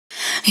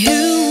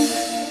You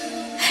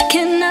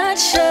cannot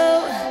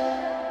show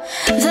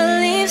the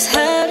leaves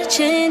how to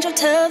change or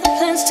tell the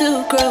plants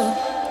to grow.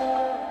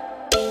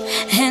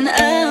 And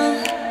I'll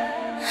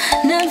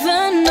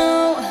never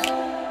know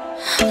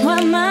why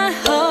my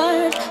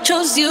heart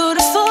chose you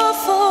to fall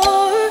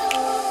for.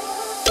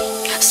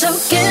 So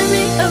give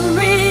me a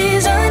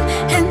reason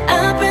and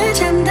I'll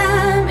pretend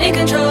I'm in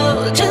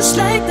control. Just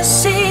like the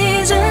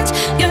seasons,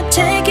 you're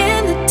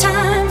taking the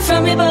time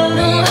from me, but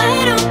no,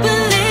 I don't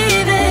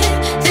believe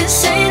it.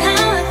 This ain't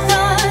how I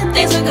thought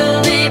things would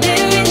go. Maybe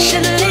we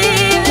should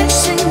leave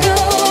this and go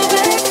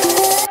back.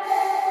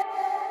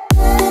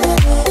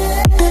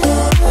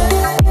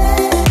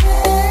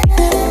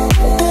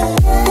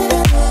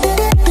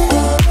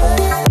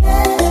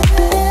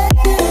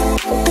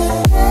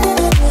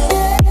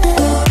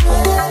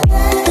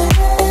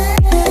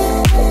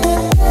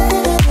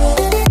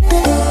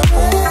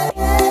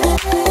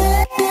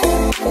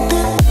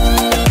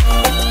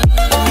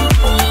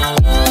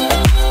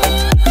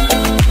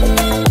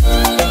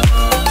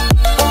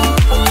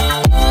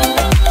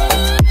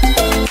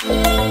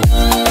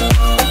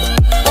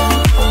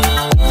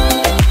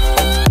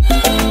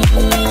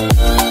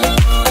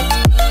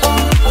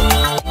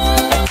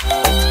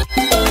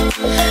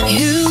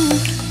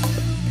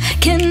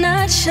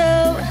 Cannot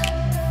show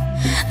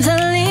the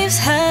leaves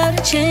how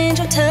to change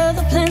or tell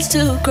the plants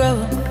to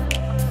grow.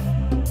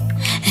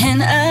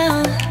 And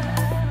I'll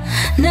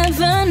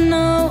never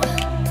know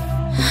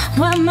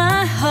why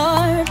my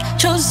heart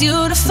chose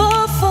you to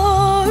fall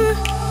for.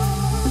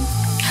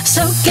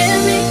 So give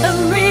me a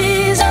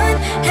reason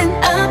and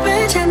I'll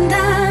pretend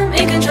I'm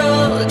in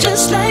control.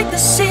 Just like the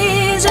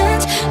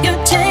seasons,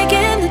 you're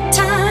taking the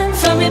time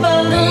from me,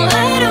 but no,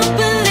 I don't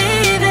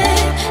believe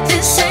it.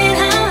 This ain't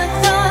how I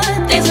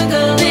thought things would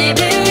go.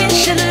 Maybe we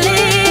should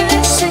leave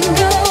this and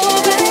go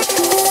back.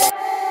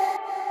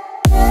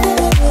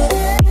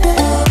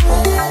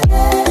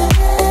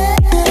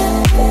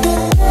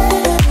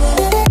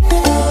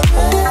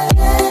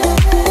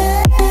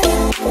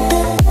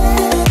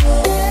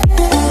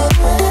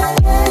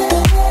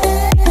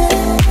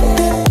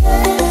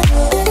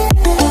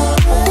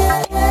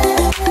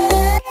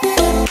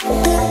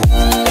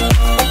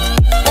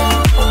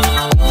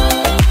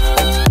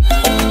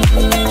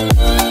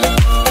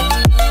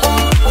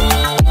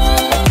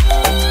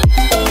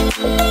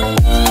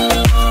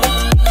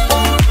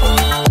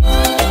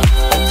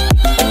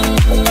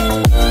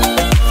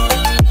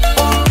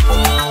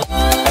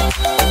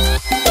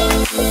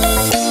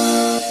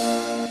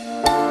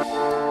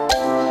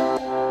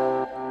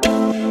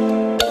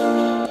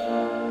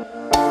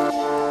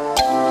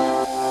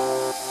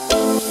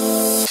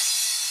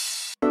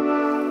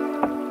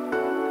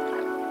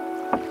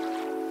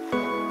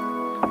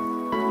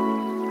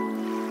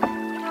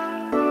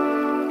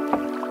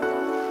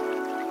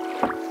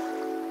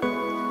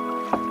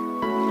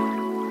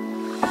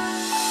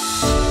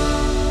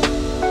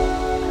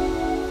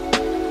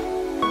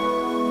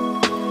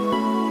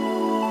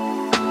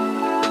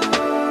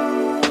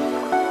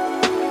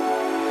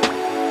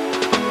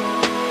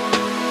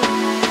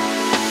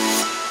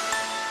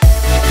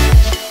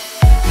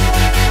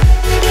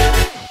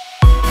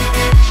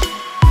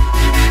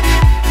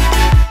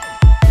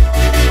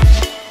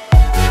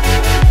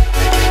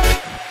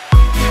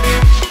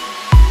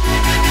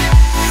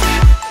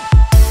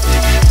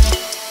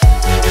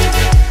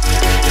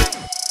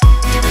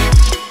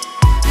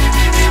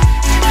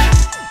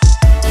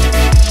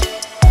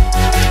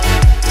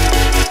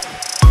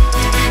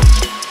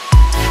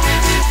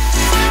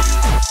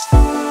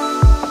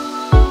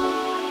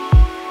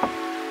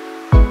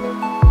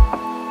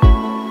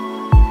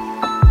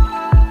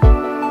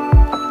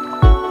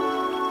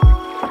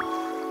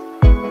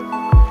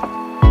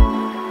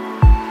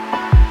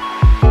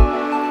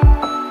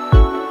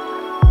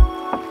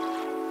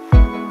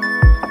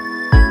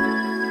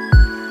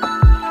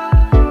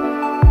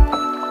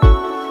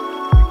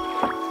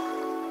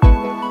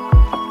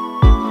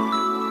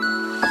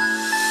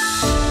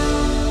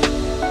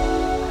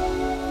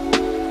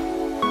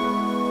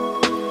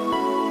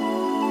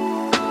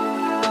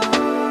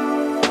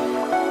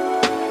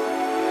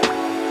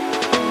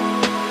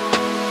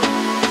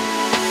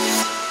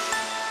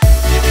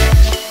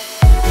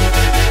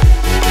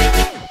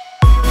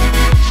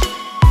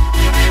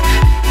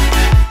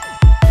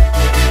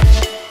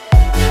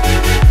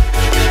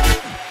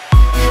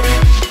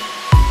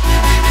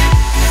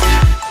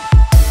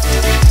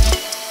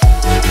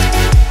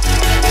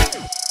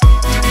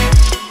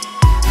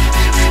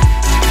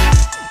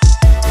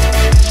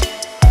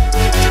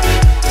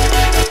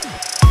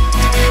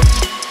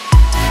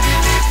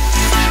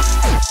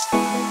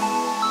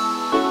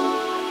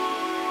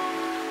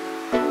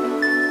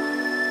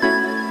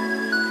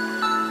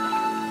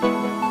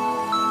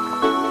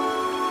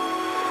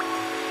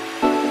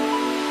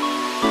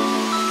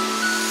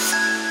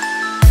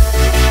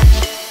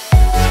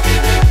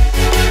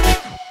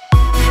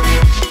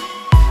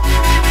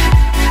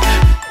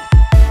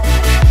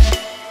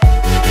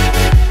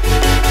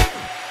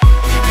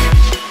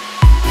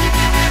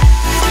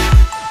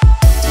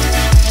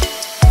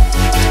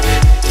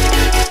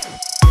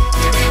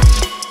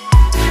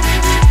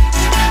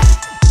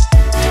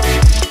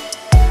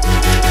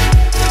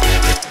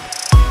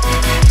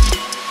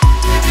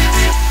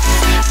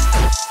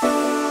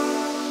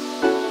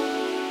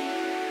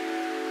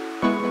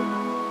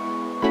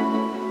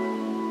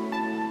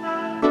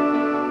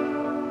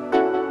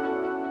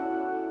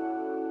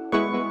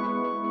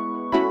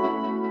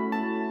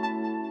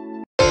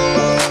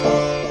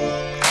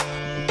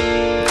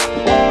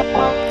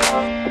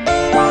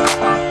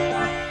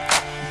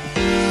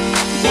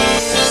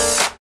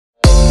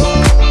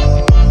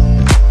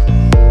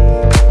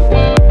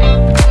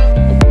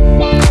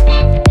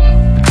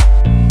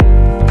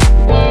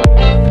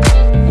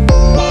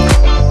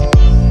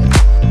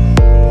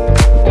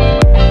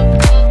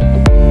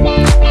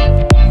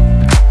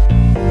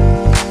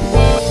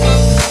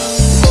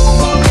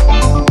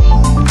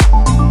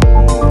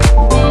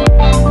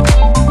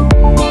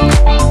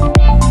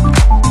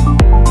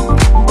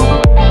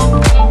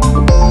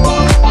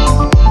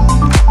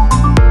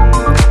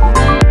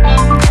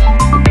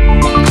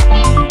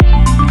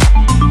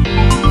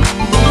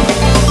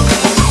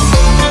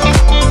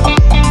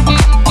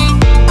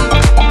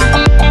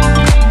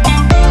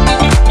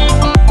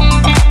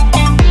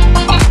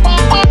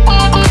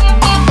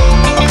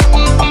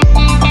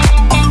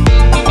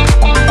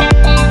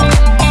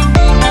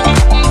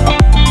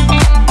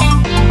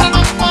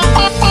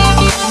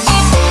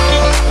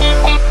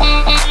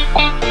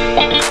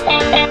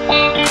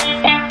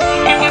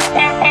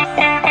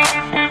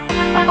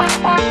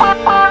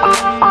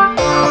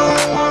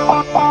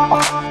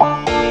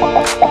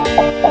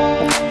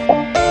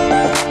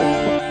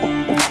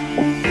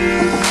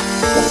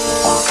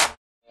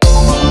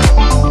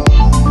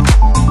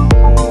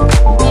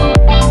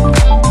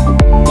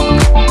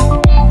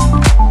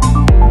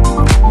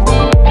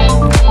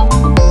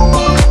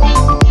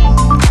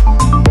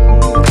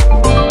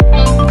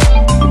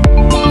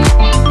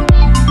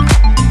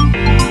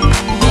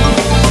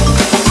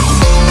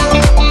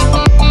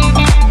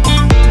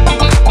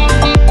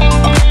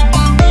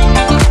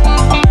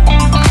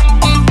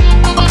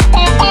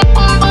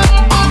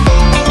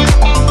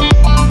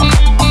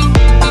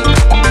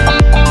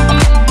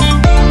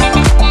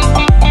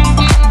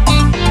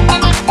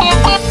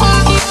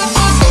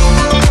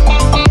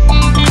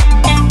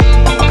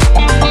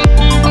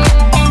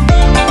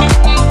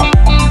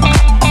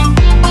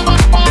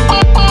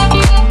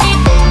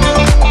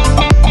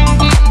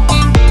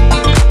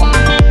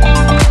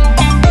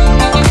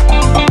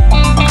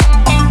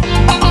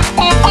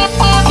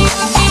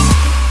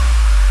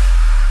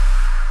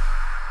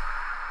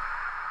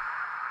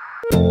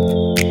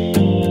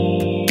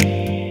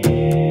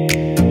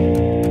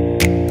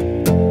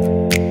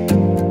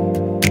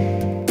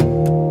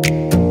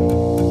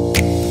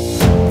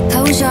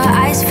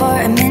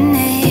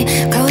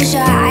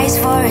 eyes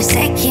for a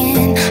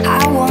second,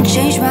 I won't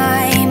change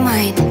my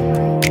mind.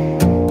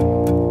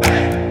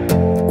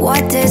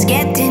 What does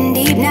getting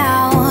deep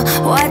now?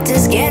 What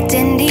does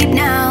getting deep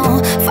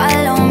now?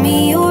 Follow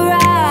me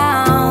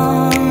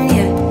around,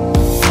 yeah.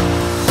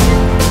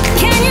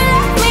 Can you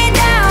let me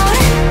down?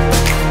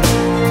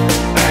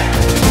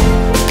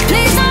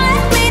 Please don't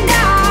let me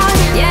down.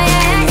 Yeah,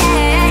 yeah,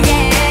 yeah,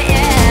 yeah,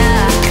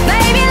 yeah.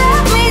 Baby,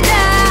 let me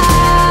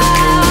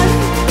down.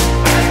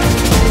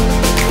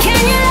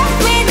 Can you let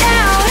me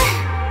down?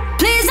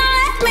 Please don't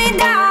let me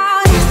down.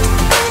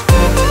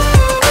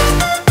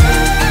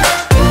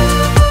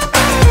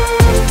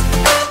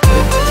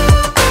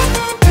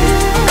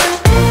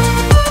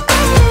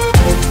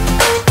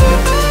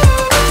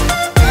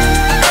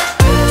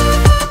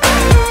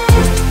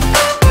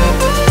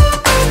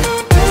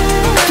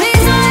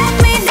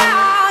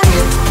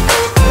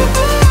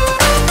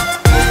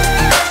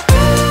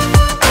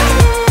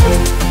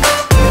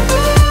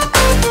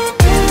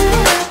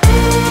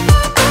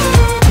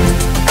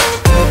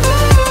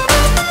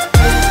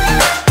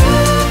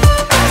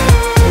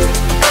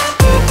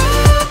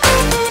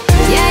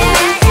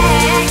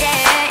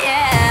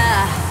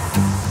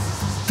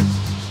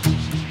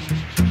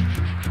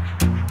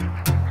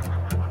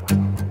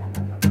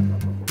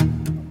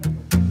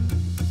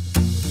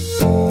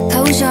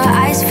 Close your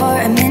eyes for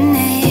a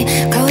minute,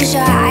 close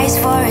your eyes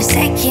for a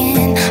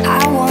second,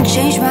 I won't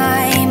change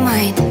my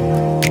mind.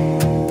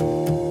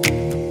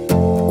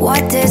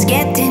 What does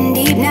getting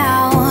deep now?